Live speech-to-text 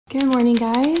Good morning,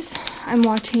 guys. I'm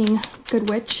watching Good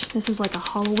Witch. This is like a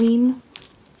Halloween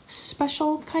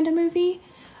special kind of movie.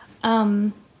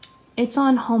 It's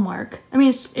on Hallmark. I mean,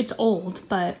 it's old,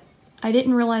 but I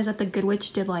didn't realize that the Good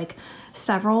Witch did like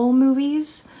several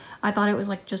movies. I thought it was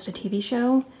like just a TV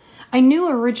show. I knew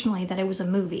originally that it was a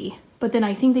movie, but then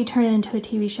I think they turned it into a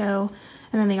TV show,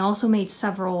 and then they also made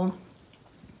several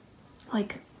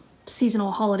like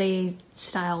seasonal holiday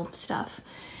style stuff.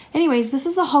 Anyways, this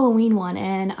is the Halloween one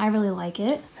and I really like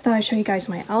it. I thought I'd show you guys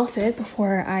my outfit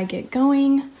before I get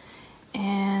going,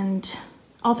 and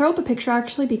I'll throw up a picture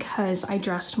actually because I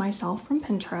dressed myself from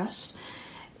Pinterest,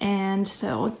 and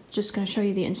so just gonna show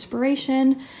you the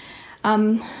inspiration.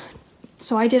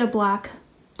 So I did a black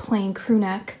plain crew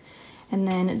neck, and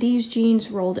then these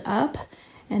jeans rolled up,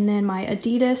 and then my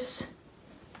Adidas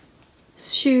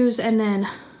shoes, and then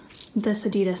this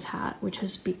Adidas hat, which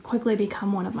has quickly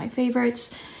become one of my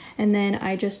favorites. And then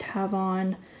I just have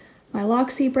on my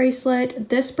Loxy bracelet.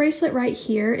 This bracelet right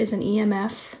here is an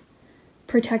EMF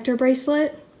protector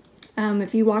bracelet.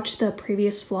 If you watched the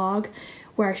previous vlog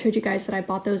where I showed you guys that I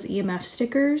bought those EMF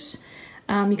stickers,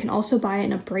 you can also buy it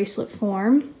in a bracelet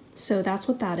form. So that's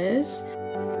what that is.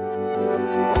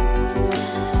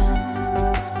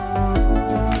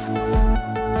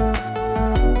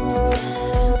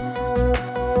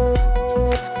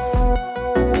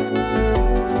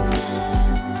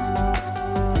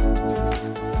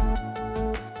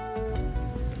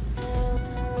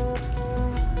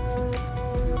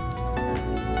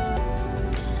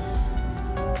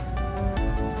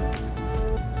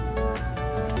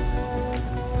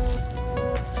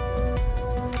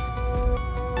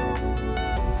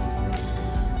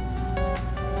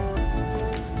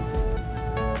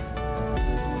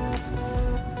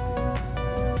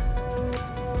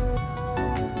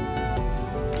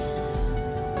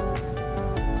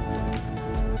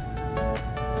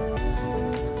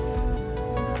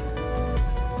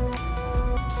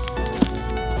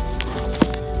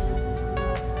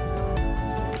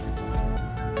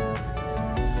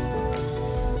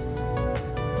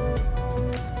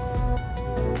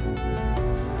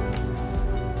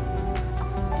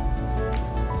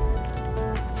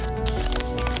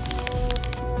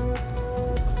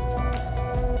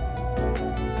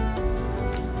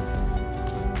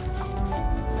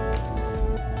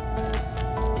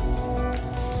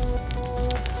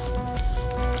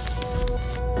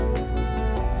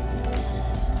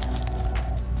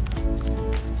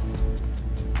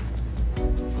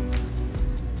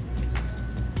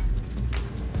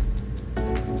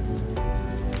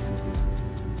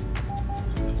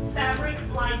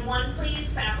 Line 1, please.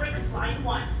 Fabric, line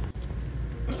 1.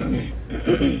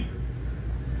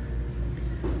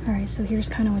 Alright, so here's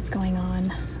kind of what's going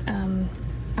on.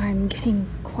 I'm getting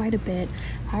quite a bit.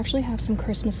 I actually have some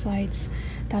Christmas lights.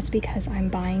 That's because I'm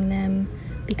buying them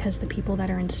because the people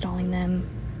that are installing them,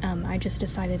 I just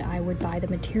decided I would buy the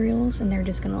materials and they're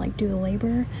just gonna like do the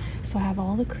labor. So I have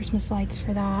all the Christmas lights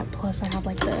for that, plus I have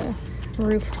like the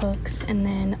roof hooks, and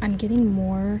then I'm getting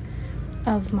more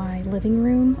of my living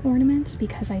room ornaments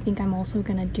because I think I'm also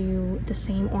gonna do the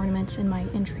same ornaments in my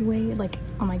entryway, like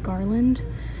on my garland.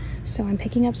 So I'm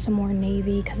picking up some more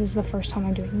navy because this is the first time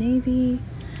I'm doing navy.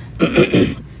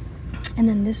 And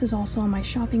then this is also on my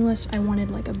shopping list. I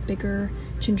wanted like a bigger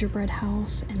gingerbread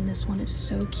house, and this one is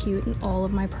so cute in all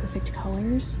of my perfect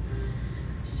colors.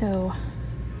 So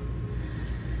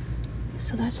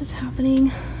that's what's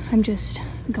happening. I'm just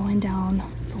going down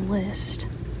the list.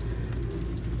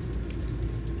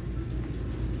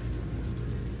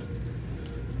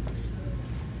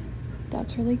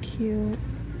 That's really cute.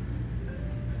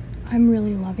 I'm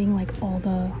really loving like all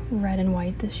the red and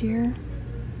white this year.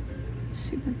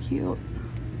 Super cute.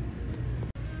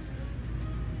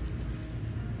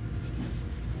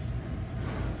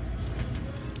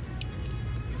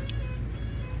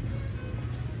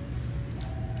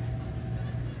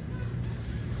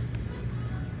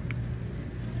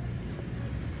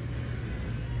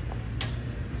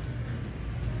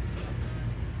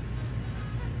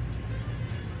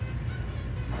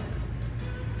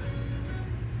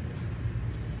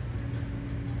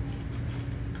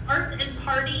 Arts and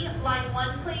Party, line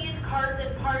 1, please. Cards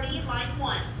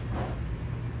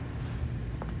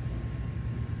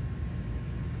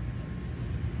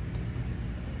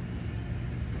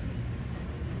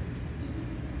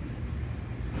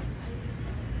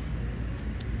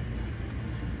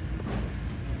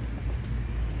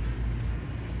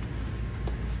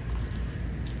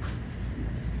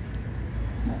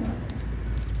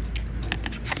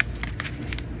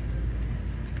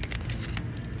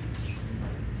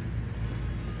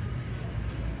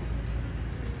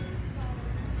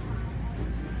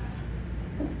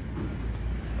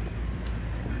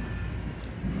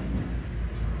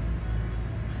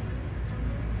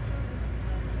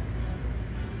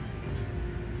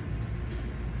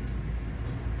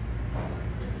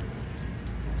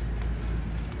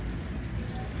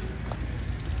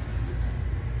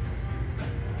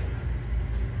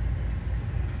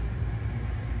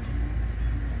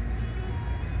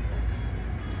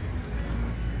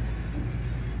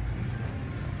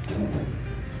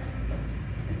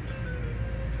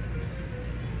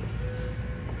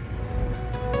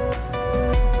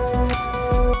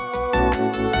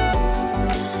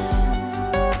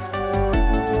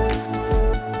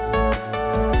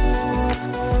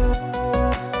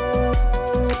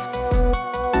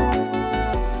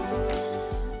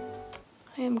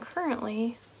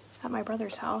currently at my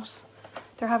brother's house.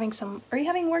 They're having some, are you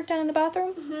having work done in the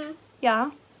bathroom? Mm-hmm.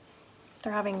 Yeah.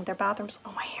 They're having their bathrooms,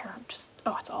 oh my hair, just,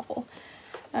 oh it's awful.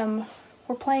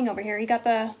 We're playing over here. You got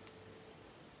the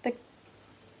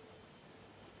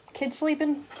kids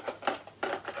sleeping?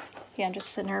 Yeah, I'm just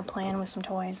sitting here playing with some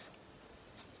toys.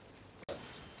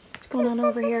 What's going on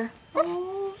over here?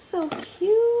 Oh, so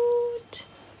cute.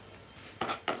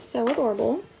 So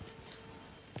adorable.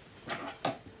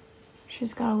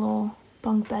 She's got a little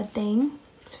bunk bed thing.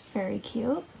 It's very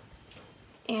cute.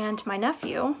 And my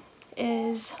nephew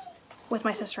is with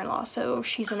my sister-in-law, so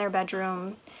she's in their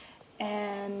bedroom.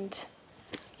 And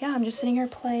yeah, I'm just sitting here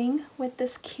playing with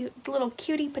this cute little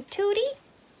cutie patootie.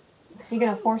 You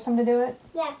gonna force him to do it?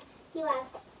 Yeah, you have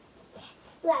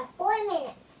 4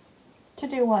 minutes. To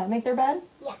do what? Make their bed?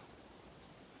 Yeah.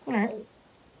 Alright.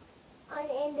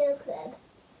 In the crib.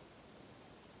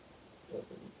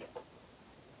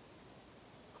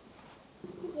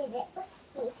 Did it? Let's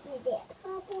see if you did.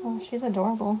 Oh, she's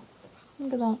adorable.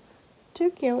 Look at that.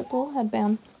 Too cute with the little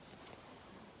headband.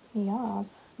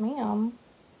 Yes, ma'am.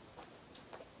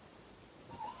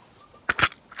 I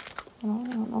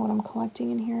don't know what I'm collecting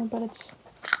in here, but it's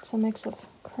a mix of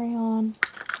crayon,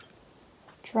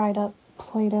 dried up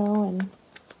Play-Doh, and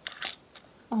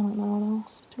I don't know what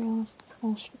else, to be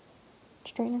honest.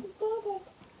 Straightener.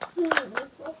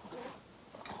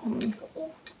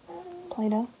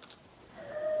 Play-Doh.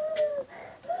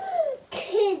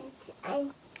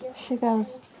 She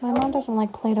goes, my mom doesn't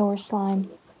like Play-Doh or slime.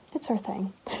 It's her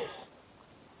thing.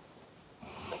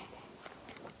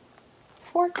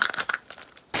 Fork.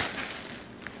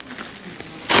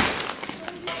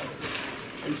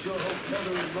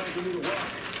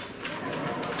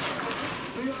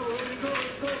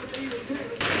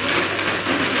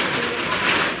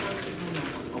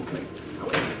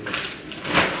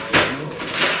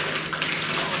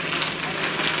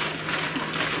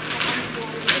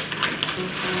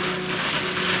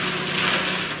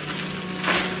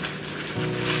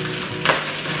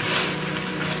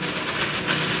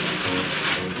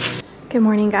 Good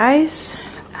morning, guys.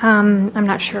 I'm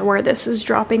not sure where this is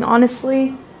dropping,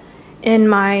 honestly, in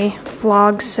my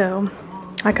vlog, so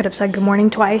I could have said good morning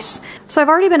twice. So I've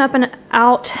already been up and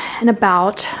out and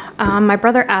about. My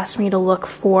brother asked me to look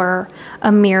for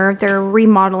a mirror. They're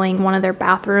remodeling one of their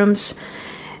bathrooms,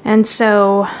 and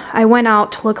so I went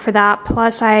out to look for that.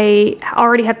 Plus, I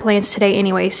already had plans today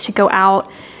anyways to go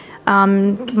out,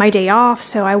 my day off,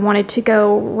 so I wanted to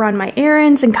go run my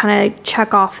errands and kind of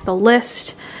check off the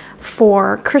list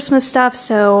for Christmas stuff.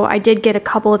 So I did get a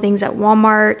couple of things at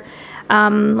Walmart.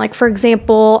 Like for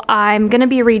example, I'm gonna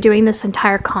be redoing this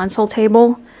entire console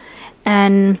table,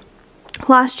 and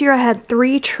last year I had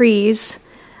 3 trees,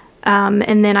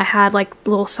 and then I had like a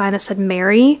little sign that said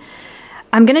Mary.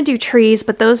 I'm gonna do trees,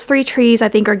 but those 3 trees I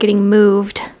think are getting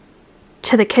moved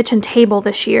to the kitchen table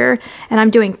this year, and I'm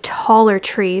doing taller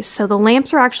trees, so the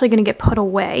lamps are actually gonna get put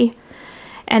away.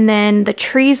 And then the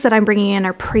trees that I'm bringing in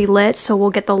are pre-lit, so we'll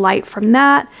get the light from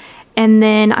that. And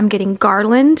then I'm getting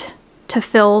garland to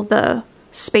fill the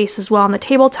space as well on the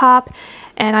tabletop.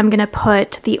 And I'm gonna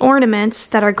put the ornaments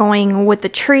that are going with the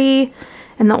tree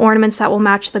and the ornaments that will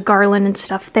match the garland and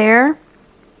stuff there.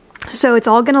 So it's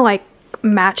all gonna like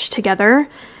match together.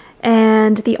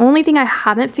 And the only thing I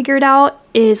haven't figured out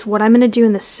is what I'm gonna do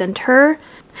in the center.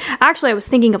 Actually, I was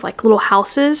thinking of like little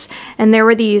houses, and there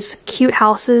were these cute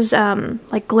houses,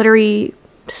 like glittery,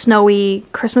 snowy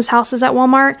Christmas houses at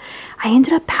Walmart. I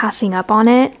ended up passing up on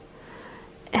it,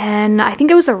 and I think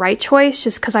it was the right choice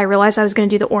just because I realized I was going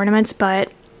to do the ornaments,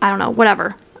 but I don't know,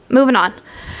 whatever. Moving on.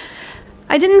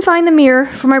 I didn't find the mirror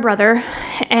for my brother,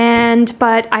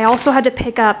 but I also had to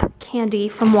pick up candy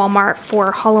from Walmart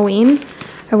for Halloween.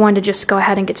 I wanted to just go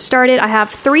ahead and get started. I have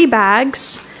 3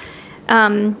 bags.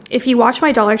 If you watch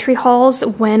my Dollar Tree hauls,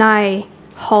 when I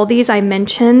haul these, I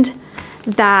mentioned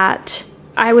that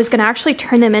I was gonna actually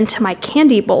turn them into my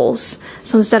candy bowls.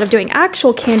 So instead of doing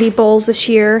actual candy bowls this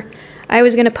year, I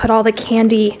was gonna put all the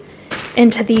candy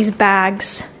into these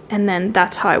bags, and then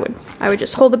that's how I would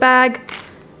just hold the bag,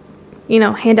 you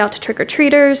know, hand out to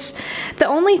trick-or-treaters. The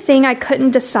only thing I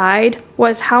couldn't decide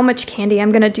was how much candy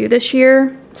I'm gonna do this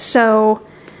year. So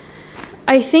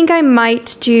I think I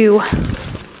might do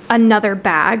another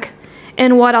bag,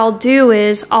 and what I'll do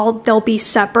is they'll be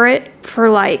separate for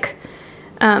like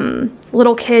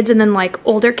little kids and then like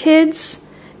older kids,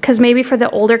 because maybe for the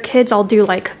older kids I'll do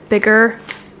like bigger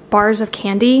bars of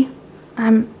candy.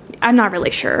 I'm not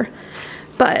really sure,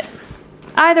 but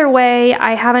either way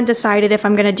I haven't decided if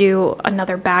I'm gonna do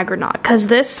another bag or not, because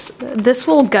this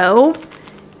will go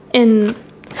in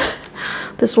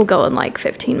like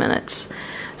 15 minutes.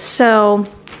 So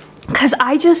Because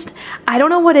I don't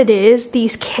know what it is.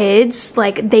 These kids,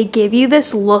 like, they give you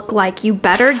this look like, you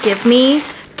better give me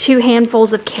 2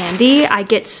 handfuls of candy. I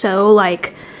get so,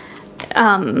 like,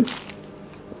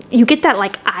 you get that,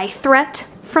 like, eye threat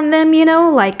from them, you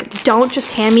know? Like, don't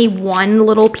just hand me 1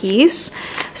 little piece.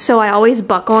 So I always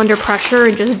buckle under pressure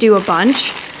and just do a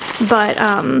bunch. But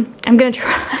I'm gonna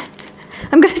try.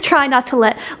 I'm gonna try not to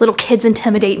let little kids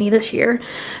intimidate me this year.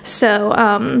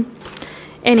 So,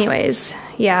 anyways,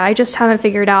 yeah, I just haven't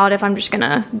figured out if I'm just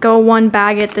gonna go 1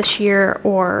 bag it this year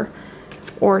or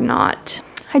not.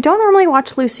 I don't normally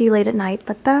watch Lucy late at night,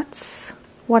 but that's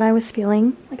what I was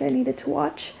feeling like I needed to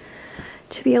watch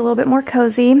to be a little bit more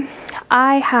cozy.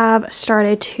 I have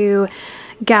started to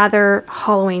gather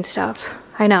Halloween stuff.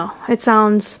 I know, it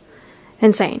sounds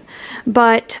insane,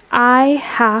 but I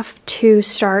have to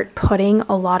start putting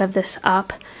a lot of this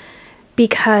up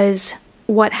because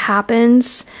what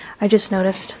happens, I just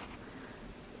noticed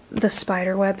the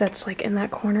spider web that's like in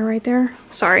that corner right there.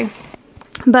 Sorry.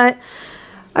 But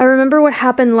I remember what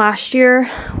happened last year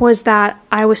was that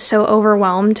I was so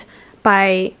overwhelmed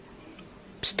by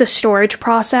the storage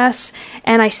process,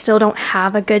 and I still don't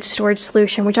have a good storage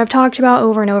solution, which I've talked about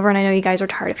over and over, and I know you guys are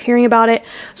tired of hearing about it,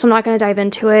 so I'm not going to dive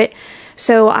into it.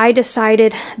 So I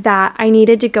decided that I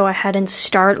needed to go ahead and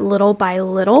start little by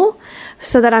little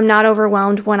so that I'm not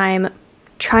overwhelmed when I'm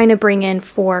trying to bring in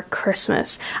for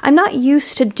Christmas. I'm not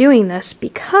used to doing this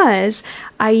because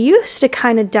I used to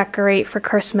kind of decorate for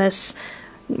Christmas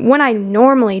when I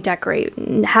normally decorate,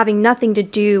 having nothing to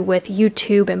do with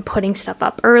YouTube and putting stuff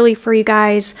up early for you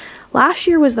guys. Last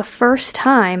year was the first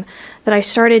time that I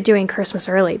started doing Christmas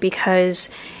early because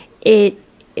it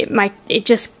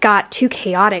just got too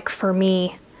chaotic for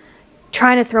me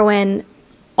trying to throw in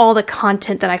all the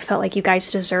content that I felt like you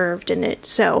guys deserved in it.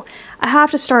 So I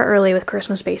have to start early with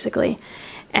Christmas basically.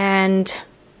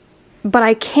 But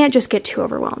I can't just get too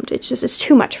overwhelmed. It's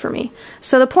too much for me.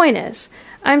 So the point is,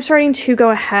 I'm starting to go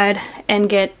ahead and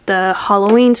get the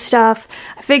Halloween stuff.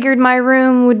 I figured my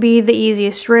room would be the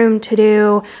easiest room to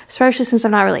do, especially since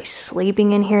I'm not really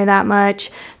sleeping in here that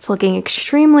much. It's looking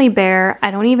extremely bare.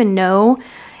 I don't even know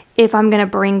if I'm gonna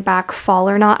bring back fall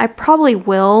or not. I probably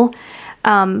will,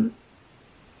 or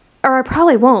I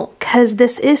probably won't, because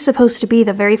this is supposed to be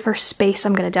the very first space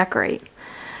I'm gonna decorate.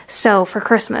 So for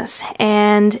Christmas,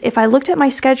 and if I looked at my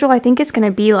schedule, I think it's gonna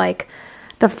be like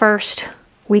the first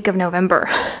week of November.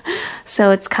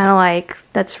 So it's kind of like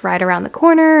that's right around the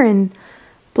corner and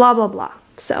blah blah blah.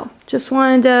 So just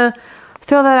wanted to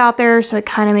throw that out there so it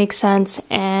kind of makes sense.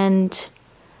 And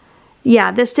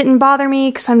yeah, this didn't bother me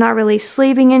because I'm not really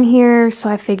sleeping in here, so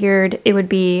I figured it would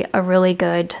be a really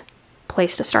good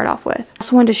place to start off with. I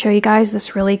also wanted to show you guys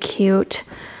this really cute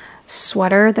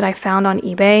sweater that I found on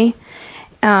eBay.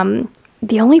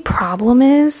 The only problem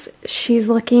is she's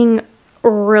looking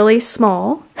really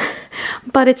small,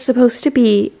 but it's supposed to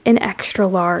be an extra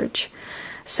large.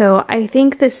 So I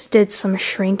think this did some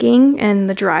shrinking in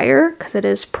the dryer because it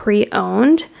is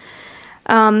pre-owned.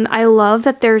 I love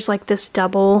that there's like this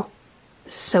double,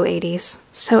 so 80s,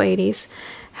 so 80s.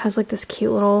 Has like this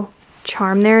cute little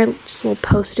charm there, just a little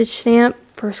postage stamp,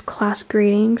 first class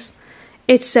greetings.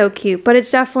 It's so cute, but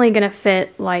it's definitely gonna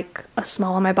fit like a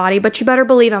small on my body, but you better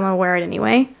believe I'm gonna wear it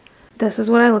anyway. This is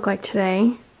what I look like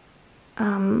today.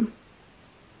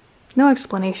 No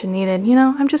explanation needed, you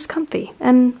know, I'm just comfy,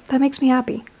 and that makes me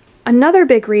happy. Another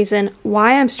big reason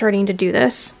why I'm starting to do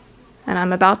this, and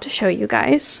I'm about to show you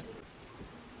guys,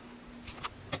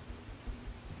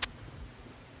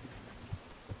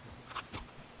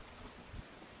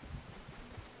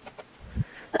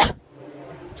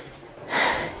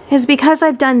 is because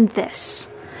I've done this.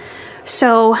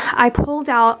 So I pulled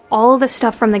out all of the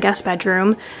stuff from the guest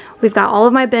bedroom. We've got all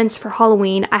of my bins for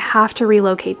Halloween. I have to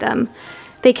relocate them.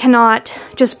 They cannot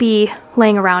just be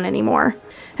laying around anymore.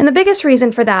 And the biggest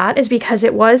reason for that is because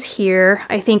it was here.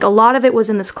 I think a lot of it was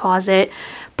in this closet,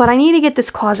 but I need to get this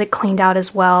closet cleaned out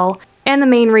as well. And the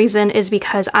main reason is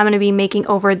because I'm going to be making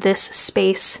over this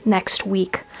space next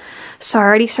week. So I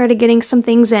already started getting some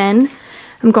things in.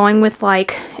 I'm going with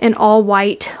like an all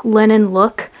white linen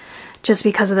look just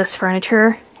because of this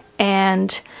furniture.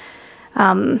 And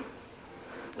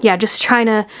yeah, just trying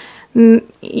to,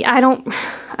 I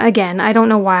don't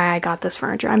know why I got this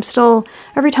furniture. I'm still,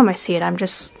 every time I see it,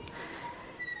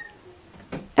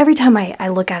 every time I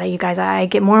look at it, you guys, I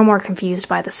get more and more confused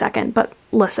by the second. But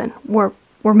listen, we're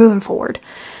moving forward.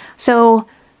 So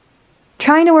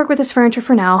trying to work with this furniture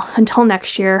for now until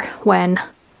next year when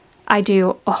I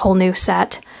do a whole new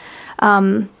set.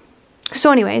 So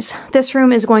anyways, this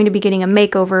room is going to be getting a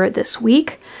makeover this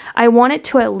week. I want it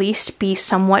to at least be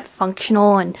somewhat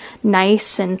functional and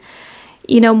nice, and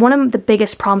You know, one of the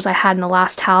biggest problems I had in the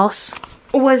last house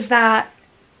was that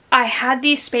I had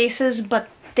these spaces, but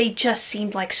they just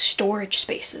seemed like storage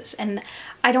spaces. And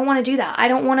I don't want to do that. I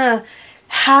don't want to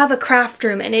have a craft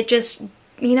room and it just,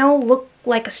 you know, look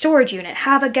like a storage unit.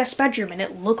 Have a guest bedroom and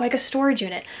it look like a storage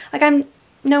unit. Like, I'm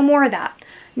no more of that.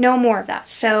 No more of that.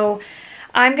 So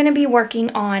I'm going to be working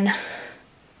on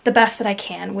the best that I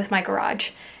can with my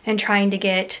garage and trying to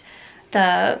get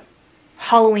the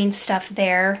Halloween stuff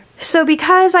there. So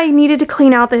because I needed to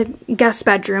clean out the guest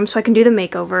bedroom so I can do the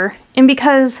makeover, and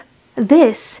because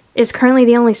this is currently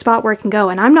the only spot where I can go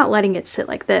and I'm not letting it sit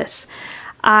like this,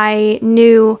 I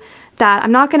knew that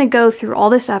I'm not going to go through all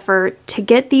this effort to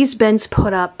get these bins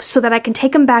put up so that I can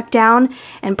take them back down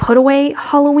and put away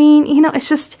Halloween. You know, it's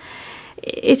just,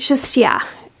 yeah,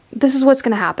 this is what's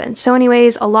going to happen. So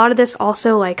anyways, a lot of this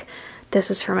also, like, this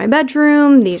is for my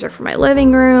bedroom, these are for my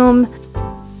living room.